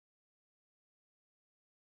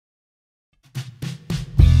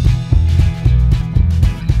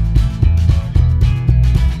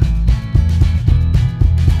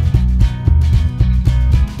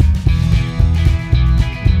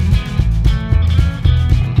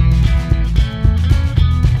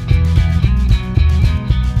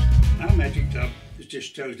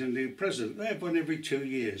chosen a new president. They have one every 2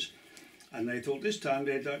 years, and they thought this time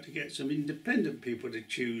they'd like to get some independent people to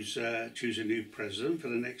choose a new president for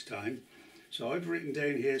the next time. So I've written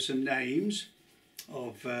down here some names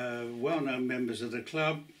of well-known members of the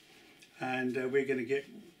club, and we're going to get,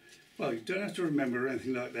 well, you don't have to remember or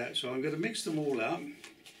anything like that, so I'm going to mix them all up,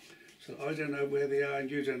 so I don't know where they are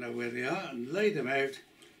and you don't know where they are, and lay them out,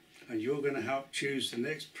 and you're going to help choose the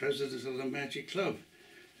next president of the Magic Club.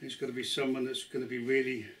 It's going to be someone that's going to be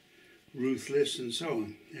really ruthless and so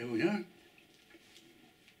on. There we are.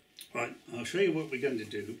 Right, I'll show you what we're going to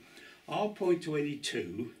do. I'll point to any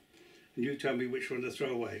two, and you tell me which one to throw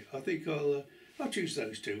away. I think I'll choose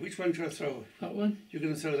those two. Which one should I throw away? That one? You're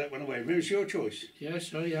going to throw that one away. Remember, it's your choice.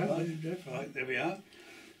 Yes, I am. Right, there we are.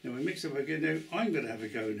 Now we mix them again. Now I'm going to have a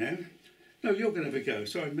go now. No, you're going to have a go.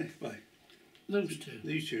 Sorry, right. Those two.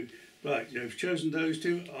 These two. Right, you've chosen those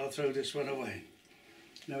two. I'll throw this one away.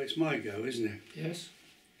 Now it's my go, isn't it? Yes.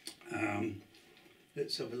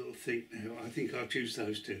 Let's have a little think now. I think I'll choose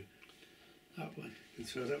those two. That one. And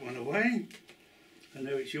throw that one away. And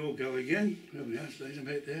now it's your go again. There we are. Lay them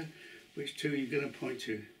out there. Which two are you going to point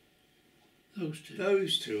to? Those two.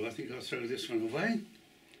 Those two. I think I'll throw this one away.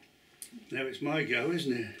 Now it's my go,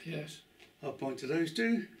 isn't it? Yes. I'll point to those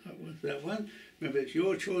two. That one. That one. Remember, it's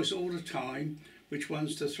your choice all the time which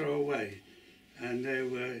ones to throw away. And now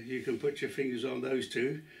you can put your fingers on those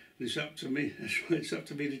two. And it's up to me. It's up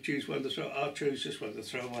to me to choose one to throw. I'll choose this one to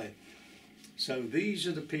throw away. So these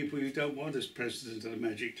are the people you don't want as president of the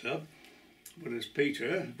Magic Club. Well, there's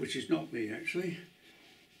Peter, which is not me actually.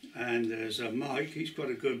 And there's Mike. He's quite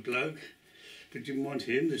a good bloke. But you didn't want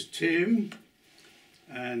him. There's Tim.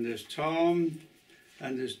 And there's Tom.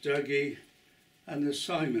 And there's Dougie. And there's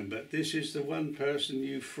Simon. But this is the one person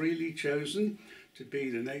you've freely chosen to be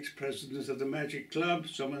the next president of the Magic Club.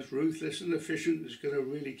 Someone's ruthless and efficient, is going to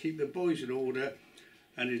really keep the boys in order,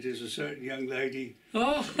 and it is a certain young lady.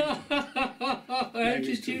 Oh, how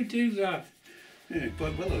did you do that? Yeah,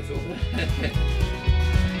 quite well I thought.